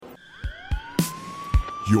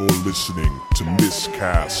You're listening to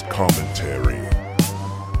Miscast Commentary.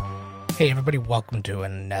 Hey everybody, welcome to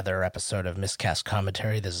another episode of Miscast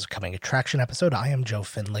Commentary. This is a Coming Attraction episode. I am Joe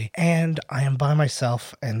Findlay, and I am by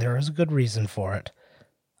myself, and there is a good reason for it.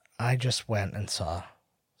 I just went and saw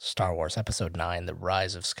Star Wars Episode 9, The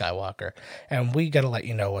Rise of Skywalker, and we gotta let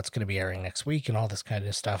you know what's going to be airing next week and all this kind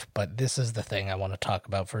of stuff, but this is the thing I want to talk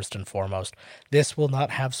about first and foremost. This will not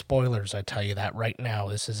have spoilers, I tell you that right now.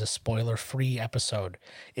 This is a spoiler-free episode.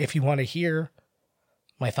 If you want to hear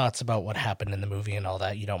my thoughts about what happened in the movie and all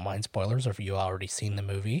that, you don't mind spoilers, or if you already seen the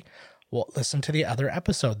movie, well, listen to the other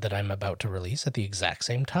episode that I'm about to release at the exact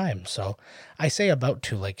same time. So I say about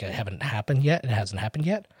to, like it hasn't happened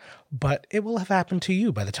yet, but it will have happened to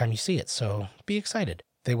you by the time you see it. So be excited.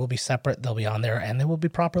 They will be separate, they'll be on there, and they will be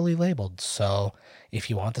properly labeled. So if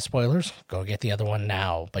you want the spoilers, go get the other one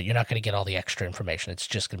now, but you're not going to get all the extra information. It's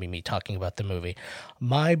just going to be me talking about the movie.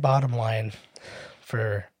 My bottom line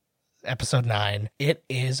for Episode 9, it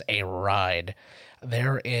is a ride.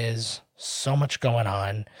 There is so much going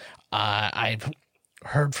on. I've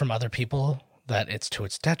heard from other people that it's to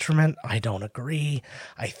its detriment. I don't agree.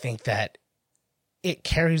 I think that it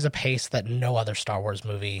carries a pace that no other Star Wars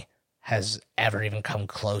movie has ever even come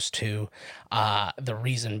close to. The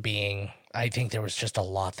reason being, I think there was just a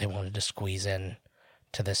lot they wanted to squeeze in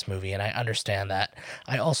to this movie, and I understand that.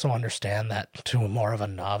 I also understand that to more of a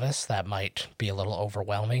novice, that might be a little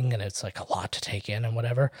overwhelming, and it's like a lot to take in and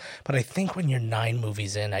whatever. But I think when you're 9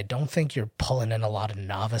 movies in, I don't think you're pulling in a lot of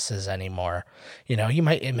novices anymore. You know, you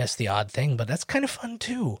might miss the odd thing, but that's kind of fun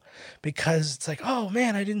too, because it's like, oh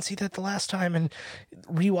man, I didn't see that the last time, and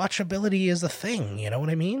rewatchability is a thing, you know what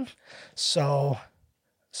I mean? So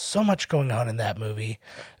much going on in that movie.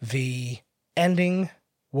 The ending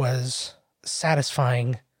was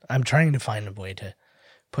satisfying. I'm trying to find a way to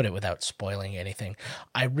put it without spoiling anything.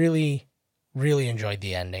 I really, really enjoyed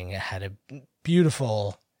the ending. It had a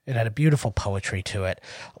beautiful poetry to it.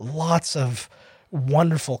 Lots of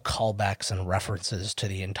wonderful callbacks and references to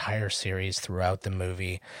the entire series throughout the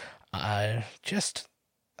movie. Just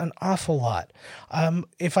an awful lot.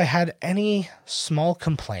 If I had any small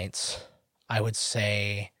complaints, I would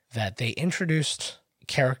say that they introduced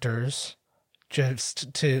characters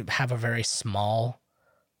just to have a very small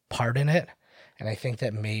part in it. And I think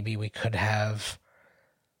that maybe we could have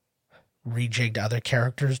rejigged other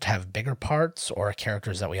characters to have bigger parts, or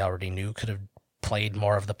characters that we already knew could have played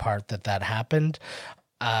more of the part that happened.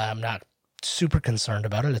 I'm not super concerned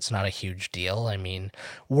about it. It's not a huge deal. I mean,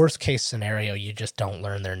 worst case scenario, you just don't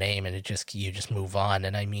learn their name and you just move on.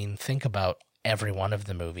 And I mean, think about every one of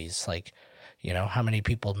the movies. Like, you know, how many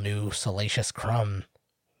people knew Salacious Crumb?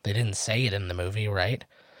 They didn't say it in the movie, right?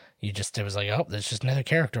 It was like, oh, there's just another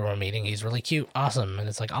character we're meeting. He's really cute. Awesome. And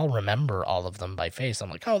it's like, I'll remember all of them by face. I'm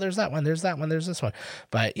like, oh, there's that one. There's that one. There's this one.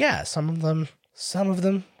 But yeah, some of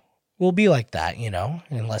them will be like that, you know,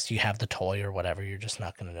 unless you have the toy or whatever, you're just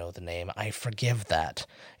not going to know the name. I forgive that.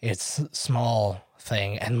 It's a small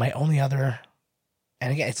thing. And my only other,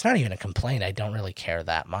 and again, it's not even a complaint. I don't really care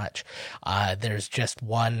that much. There's just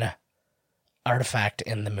one artifact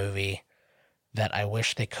in the movie that I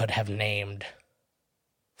wish they could have named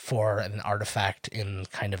for an artifact in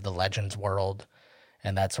kind of the Legends world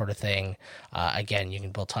and that sort of thing.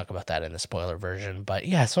 Again, we'll talk about that in the spoiler version. But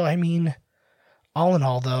yeah, so I mean, all in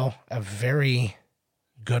all though, a very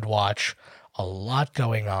good watch, a lot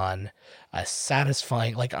going on, a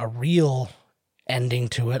satisfying, like a real ending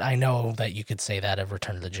to it. I know that you could say that of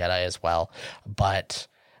Return of the Jedi as well, but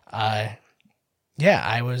yeah,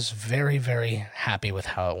 I was very, very happy with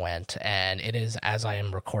how it went, and it is, as I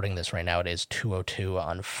am recording this right now, it is 2:02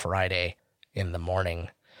 on Friday in the morning.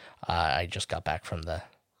 I just got back from the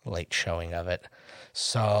late showing of it,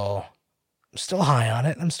 so I'm still high on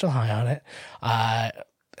it.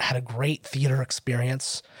 Had a great theater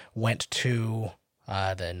experience, went to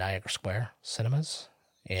the Niagara Square Cinemas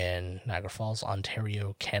in Niagara Falls,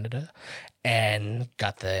 Ontario, Canada, and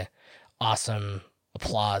got the awesome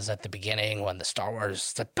applause at the beginning when the Star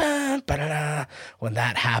Wars, when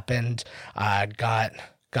that happened. Got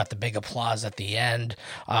the big applause at the end.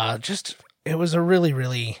 It was a really,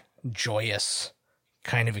 really joyous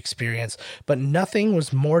kind of experience, but nothing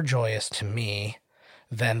was more joyous to me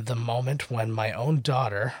than the moment when my own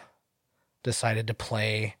daughter decided to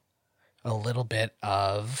play a little bit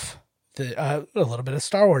of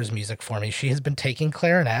Star Wars music for me. She has been taking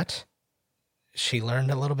clarinet. She learned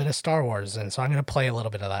a little bit of Star Wars, and so I'm going to play a little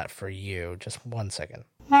bit of that for you. Just 1 second.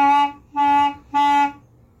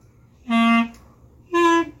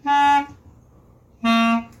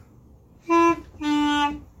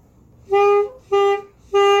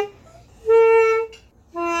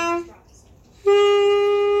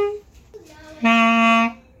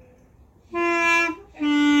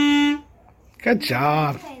 Good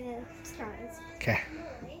job. Okay.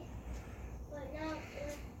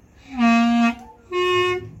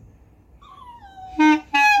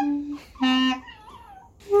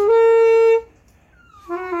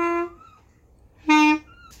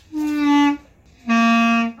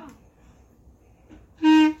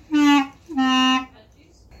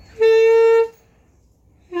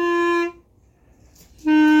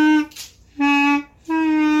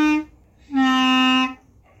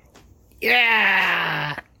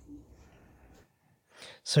 Yeah.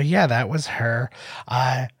 So yeah, that was her.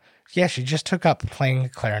 Yeah, she just took up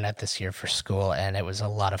playing clarinet this year for school, and it was a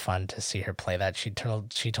lot of fun to see her play that. She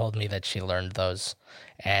told me that she learned those,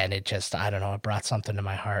 and it just, I don't know, it brought something to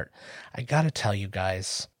my heart. I gotta tell you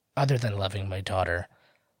guys, other than loving my daughter,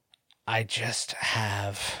 I just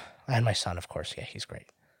have, and my son, of course, yeah, he's great.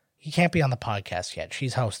 He can't be on the podcast yet.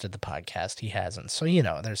 She's hosted the podcast. He hasn't. So,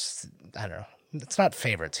 there's, I don't know, it's not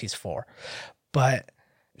favorites. He's 4. But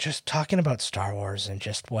just talking about Star Wars and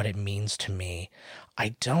just what it means to me,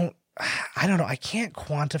 I don't know. I can't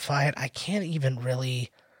quantify it. I can't even really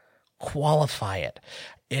qualify it.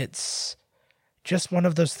 It's just one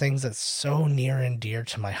of those things that's so near and dear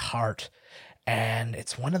to my heart. And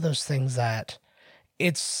it's one of those things that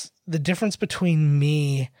it's the difference between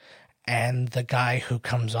me and the guy who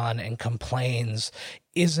comes on and complains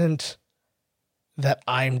isn't that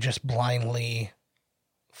I'm just blindly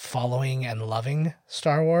following and loving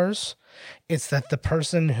Star Wars. It's that the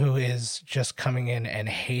person who is just coming in and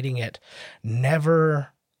hating it never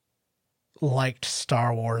liked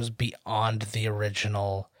Star Wars beyond the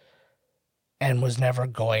original and was never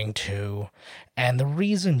going to. And the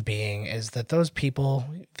reason being is that those people,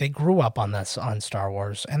 they grew up on Star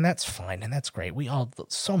Wars, and that's fine and that's great.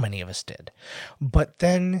 So many of us did. But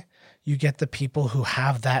then you get the people who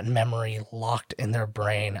have that memory locked in their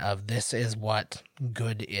brain of this is what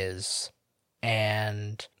good is.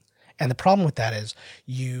 And the problem with that is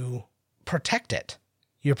you protect it.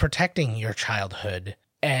 You're protecting your childhood,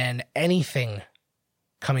 and anything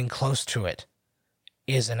coming close to it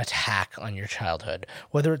is an attack on your childhood,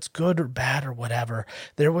 whether it's good or bad or whatever.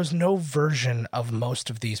 There was no version of most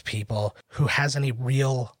of these people who has any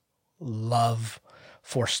real love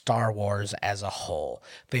for Star Wars as a whole.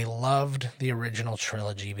 They loved the original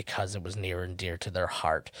trilogy because it was near and dear to their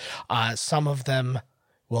heart. Some of them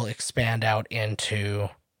will expand out into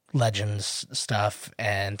Legends stuff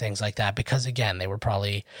and things like that because, again, they were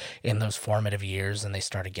probably in those formative years and they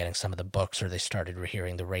started getting some of the books, or they started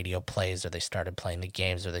hearing the radio plays, or they started playing the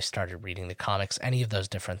games, or they started reading the comics, any of those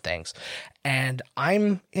different things. And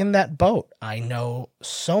I'm in that boat. I know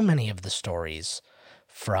so many of the stories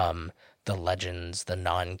from the Legends, the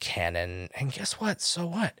non-canon, and guess what? So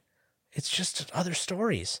what? It's just other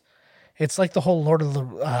stories. It's like the whole Lord of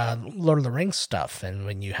the Rings stuff, and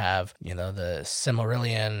when you have, the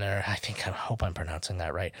Silmarillion, or I hope I'm pronouncing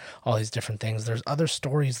that right, all these different things, there's other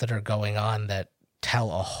stories that are going on that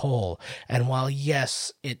tell a whole, and while,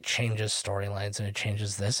 yes, it changes storylines and it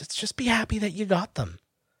changes this, it's just be happy that you got them.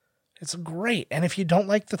 It's great, and if you don't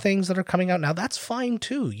like the things that are coming out now, that's fine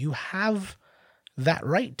too. You have that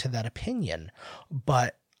right to that opinion,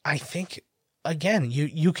 but I think, again,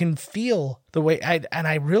 you can feel the way, and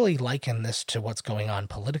I really liken this to what's going on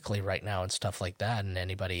politically right now and stuff like that, and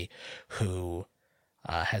anybody who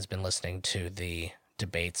has been listening to the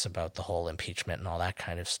debates about the whole impeachment and all that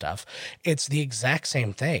kind of stuff, it's the exact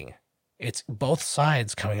same thing. It's both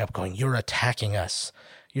sides coming up going, you're attacking us,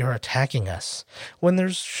 when there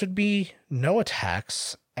should be no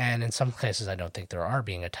attacks, and in some cases I don't think there are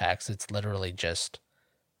being attacks. It's literally just,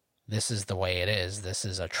 this is the way it is, this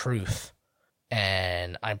is a truth,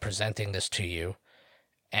 and I'm presenting this to you,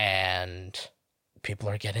 and people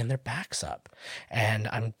are getting their backs up.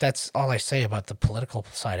 And that's all I say about the political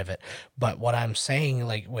side of it. But what I'm saying,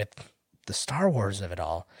 like with the Star Wars of it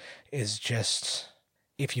all, is just,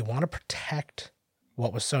 if you want to protect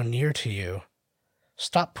what was so near to you,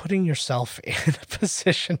 stop putting yourself in a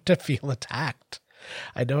position to feel attacked.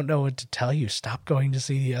 I don't know what to tell you. Stop going to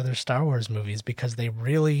see the other Star Wars movies because they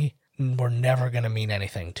really were never going to mean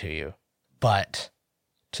anything to you. But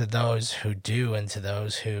to those who do, and to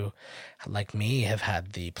those who, like me, have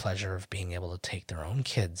had the pleasure of being able to take their own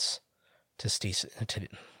kids to see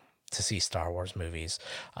Star Wars movies.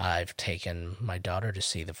 I've taken my daughter to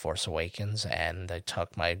see The Force Awakens, and I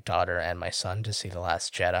took my daughter and my son to see The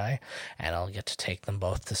Last Jedi, and I'll get to take them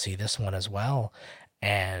both to see this one as well.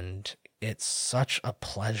 And it's such a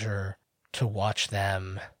pleasure to watch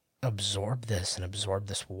them absorb this and absorb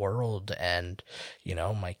this world. And,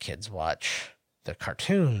 my kids watch the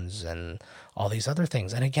cartoons and all these other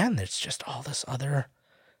things. And again, there's just all this other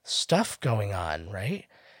stuff going on, right?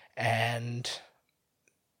 And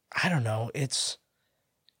I don't know, it's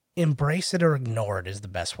embrace it or ignore it is the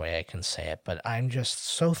best way I can say it. But I'm just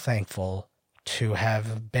so thankful to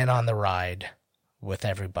have been on the ride with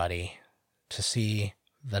everybody, to see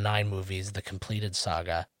the 9 movies, the completed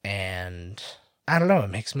saga. And I don't know, it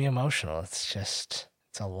makes me emotional. It's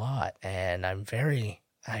a lot. And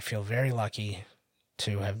I feel very lucky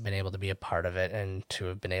to have been able to be a part of it and to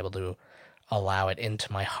have been able to allow it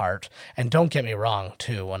into my heart. And don't get me wrong,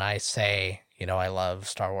 too, when I say, I love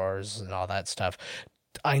Star Wars and all that stuff,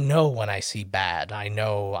 I know when I see bad. I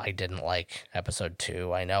know I didn't like episode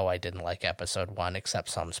 2. I know I didn't like episode 1, except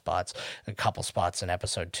some spots, a couple spots in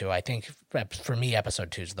episode 2. I think for me,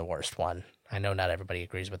 episode 2 is the worst one. I know not everybody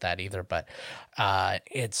agrees with that either, but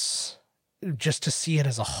it's just to see it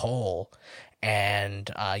as a whole.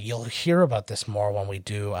 And you'll hear about this more when we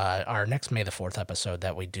do our next May the 4th episode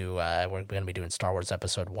that we do. We're going to be doing Star Wars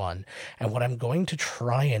episode 1. And what I'm going to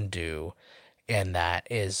try and do in that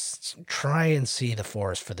is try and see the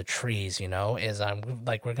forest for the trees, we're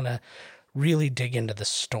going to really dig into the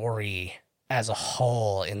story as a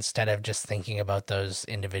whole instead of just thinking about those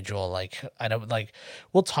individual,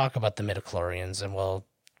 we'll talk about the midichlorians and we'll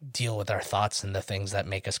deal with our thoughts and the things that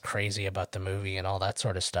make us crazy about the movie and all that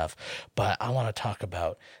sort of stuff. But I want to talk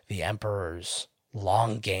about the Emperor's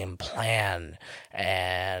long game plan,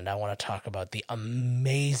 and I want to talk about the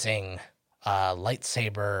amazing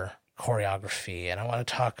lightsaber choreography, and I want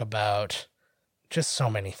to talk about just so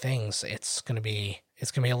many things. It's gonna be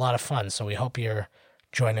a lot of fun. So we hope you're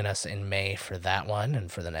joining us in May for that one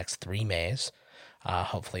and for the next 3 Mays.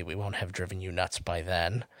 Hopefully we won't have driven you nuts by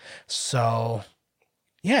then. So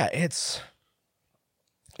yeah, it's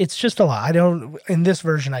just a lot. In this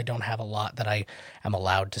version, I don't have a lot that I am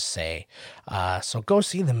allowed to say. So go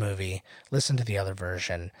see the movie, listen to the other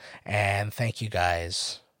version, and thank you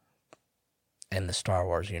guys in the Star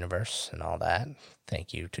Wars universe and all that.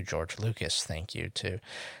 Thank you to George Lucas. Thank you to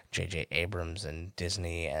J.J. Abrams and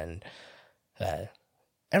Disney and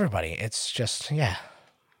everybody. It's just, yeah,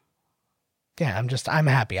 I'm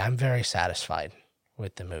happy. I'm very satisfied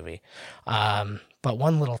with the movie. But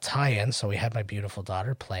one little tie-in, so we had my beautiful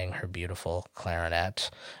daughter playing her beautiful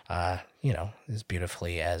clarinet, as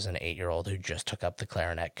beautifully as an 8-year-old who just took up the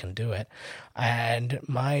clarinet can do it. And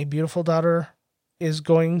my beautiful daughter is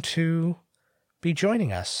going to be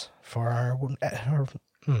joining us for our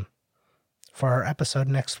episode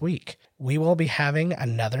next week. We will be having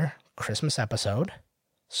another Christmas episode.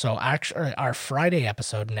 So actually, our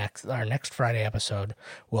next Friday episode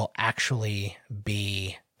will actually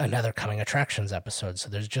be another Coming Attractions episode. So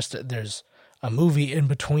there's a movie in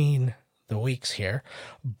between the weeks here,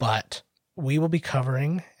 but we will be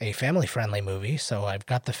covering a family-friendly movie. So I've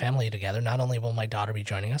got the family together. Not only will my daughter be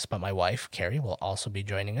joining us, but my wife, Carrie, will also be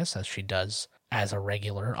joining us as she does as a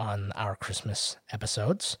regular on our Christmas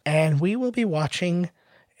episodes. And we will be watching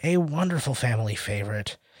a wonderful family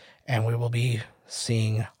favorite, and we will be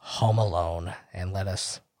seeing Home Alone. And let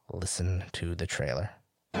us listen to the trailer.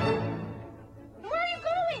 Where are you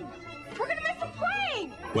going? We're gonna miss the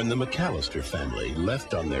plane! When the McAllister family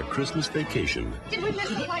left on their Christmas vacation, Did we miss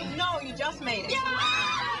the plane? No, you just made it. Yeah!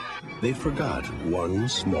 they forgot one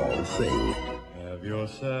small thing. Have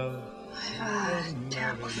yourself A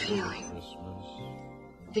terrible feeling.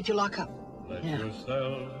 Did you lock up? let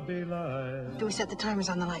yourself be light. Do we set the timers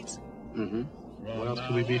on the lights? What else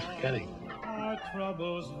could we be forgetting? Our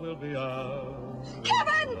troubles will be ours.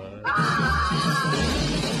 Kevin!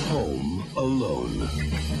 Home Alone.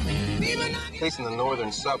 Police in the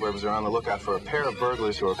northern suburbs are on the lookout for a pair of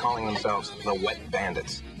burglars who are calling themselves the Wet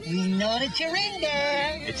Bandits. We know that you're in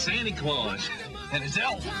there. It's Santa Claus and his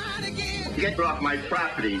elf. Get off my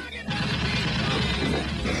property.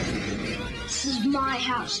 This is my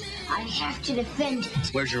house. I have to defend it.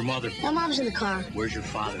 Where's your mother? My mom's in the car. Where's your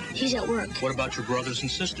father? He's at work. What about your brothers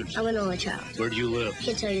and sisters? I'm an only child. Where do you live?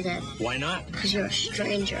 Can't tell you that. Why not? Because you're a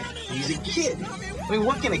stranger. He's a kid. I mean,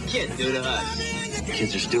 what can a kid do to us?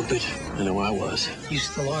 Kids are stupid. I know I was. You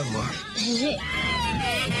still are, Marv. This is it.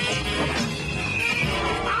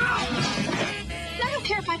 I don't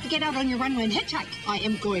care if I have to get out on your runway and hitchhike. I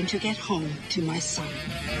am going to get home to my son.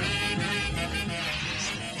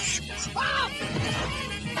 Stop!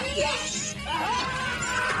 Yes!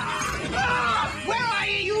 Where are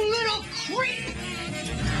you, you little creep?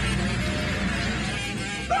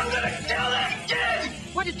 I'm gonna kill that kid!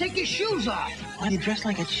 Why'd you take your shoes off? Why do you dress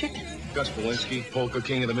like a chicken? Gus Polinski, polka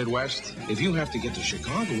king of the Midwest. If you have to get to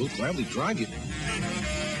Chicago, we'll gladly drive you.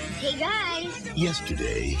 Hey, guys.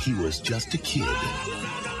 Yesterday, he was just a kid.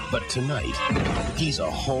 But tonight, he's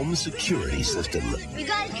a home security system. You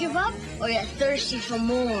guys give up or you're thirsty for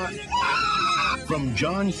more? from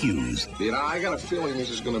John Hughes. You know, I got a feeling this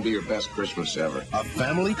is going to be your best Christmas ever. A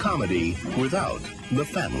family comedy without the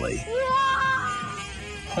family.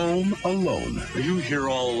 Home Alone. Are you here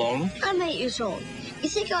all alone? I'm 8 years old. You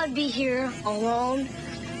think I'd be here alone?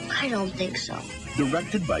 I don't think so.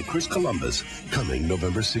 Directed by Chris Columbus, coming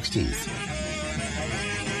November 16th.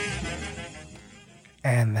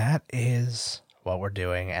 And that is what we're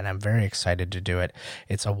doing, and I'm very excited to do it.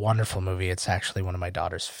 It's a wonderful movie. It's actually one of my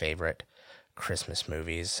daughter's favorite Christmas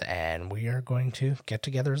movies, and we are going to get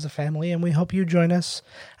together as a family, and we hope you join us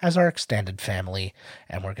as our extended family,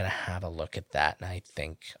 and we're going to have a look at that, and I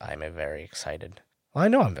think I'm very excited. Well, I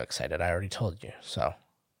know I'm excited. I already told you, so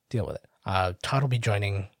deal with it. Todd will be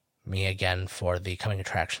joining me again for the Coming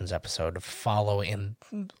Attractions episode. So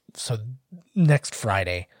next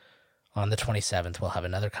Friday on the 27th, we'll have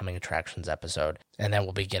another Coming Attractions episode, and then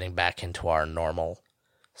we'll be getting back into our normal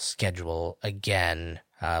schedule again,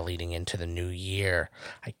 leading into the new year.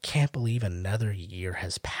 I can't believe another year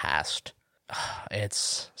has passed.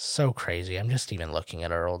 It's so crazy. I'm just even looking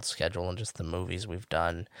at our old schedule and just the movies we've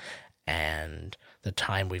done and the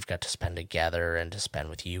time we've got to spend together and to spend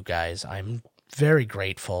with you guys. I'm very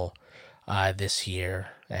grateful this year,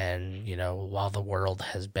 and while the world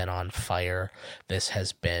has been on fire, this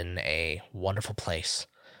has been a wonderful place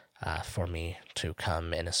for me to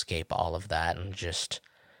come and escape all of that and just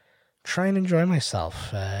try and enjoy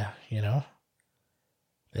myself. They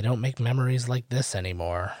don't make memories like this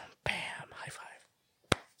anymore. Bam, high five.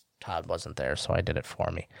 Todd wasn't there, so I did it for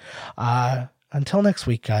me. Until next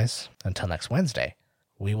week, guys, until next Wednesday,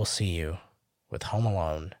 we will see you with Home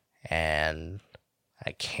Alone, and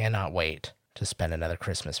I cannot wait to spend another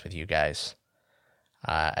Christmas with you guys.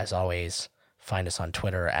 As always, find us on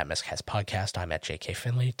Twitter at Miscast Podcast. I'm at JK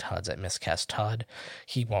Finley. Todd's at Miscast Todd.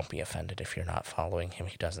 He won't be offended if you're not following him.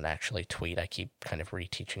 He doesn't actually tweet. I keep kind of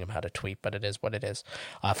reteaching him how to tweet, but it is what it is.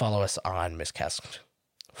 Follow us on Miscast.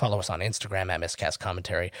 Follow us on Instagram at Miscast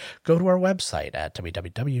Commentary. Go to our website at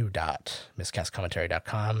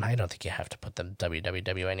www.miscastcommentary.com. I don't think you have to put the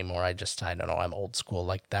www anymore. I don't know. I'm old school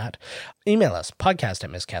like that. Email us, podcast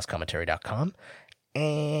at miscastcommentary.com.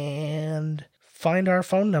 And find our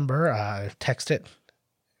phone number. Text it.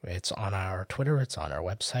 It's on our Twitter. It's on our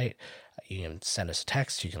website. You can send us a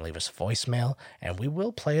text. You can leave us a voicemail. And we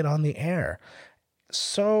will play it on the air.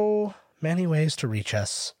 So many ways to reach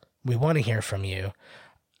us. We want to hear from you.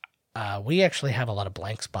 We actually have a lot of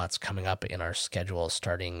blank spots coming up in our schedule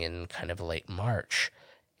starting in kind of late March,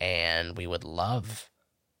 and we would love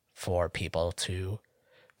for people to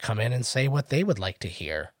come in and say what they would like to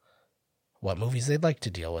hear, what movies they'd like to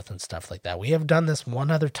deal with and stuff like that. We have done this one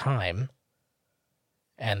other time,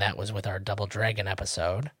 and that was with our Double Dragon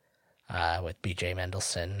episode, with BJ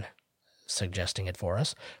Mendelson suggesting it for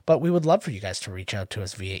us. But we would love for you guys to reach out to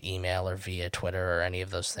us via email or via Twitter or any of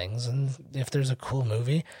those things. And if there's a cool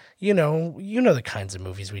movie, you know the kinds of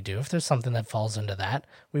movies we do. If there's something that falls into that,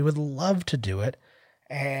 we would love to do it.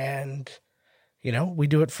 And, we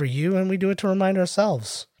do it for you, and we do it to remind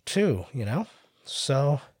ourselves too,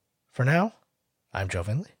 So for now, I'm Joe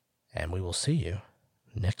Finley, and we will see you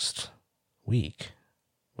next week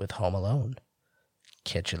with Home Alone.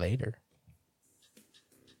 Catch you later.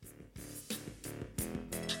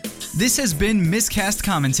 This has been Miscast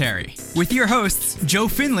Commentary with your hosts, Joe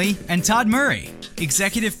Finley and Todd Murray.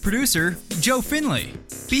 Executive producer, Joe Finley.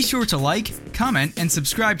 Be sure to like, comment, and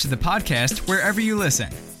subscribe to the podcast wherever you listen.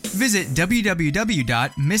 Visit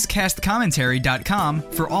www.miscastcommentary.com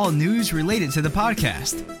for all news related to the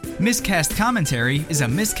podcast. Miscast Commentary is a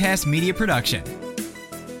Miscast Media production.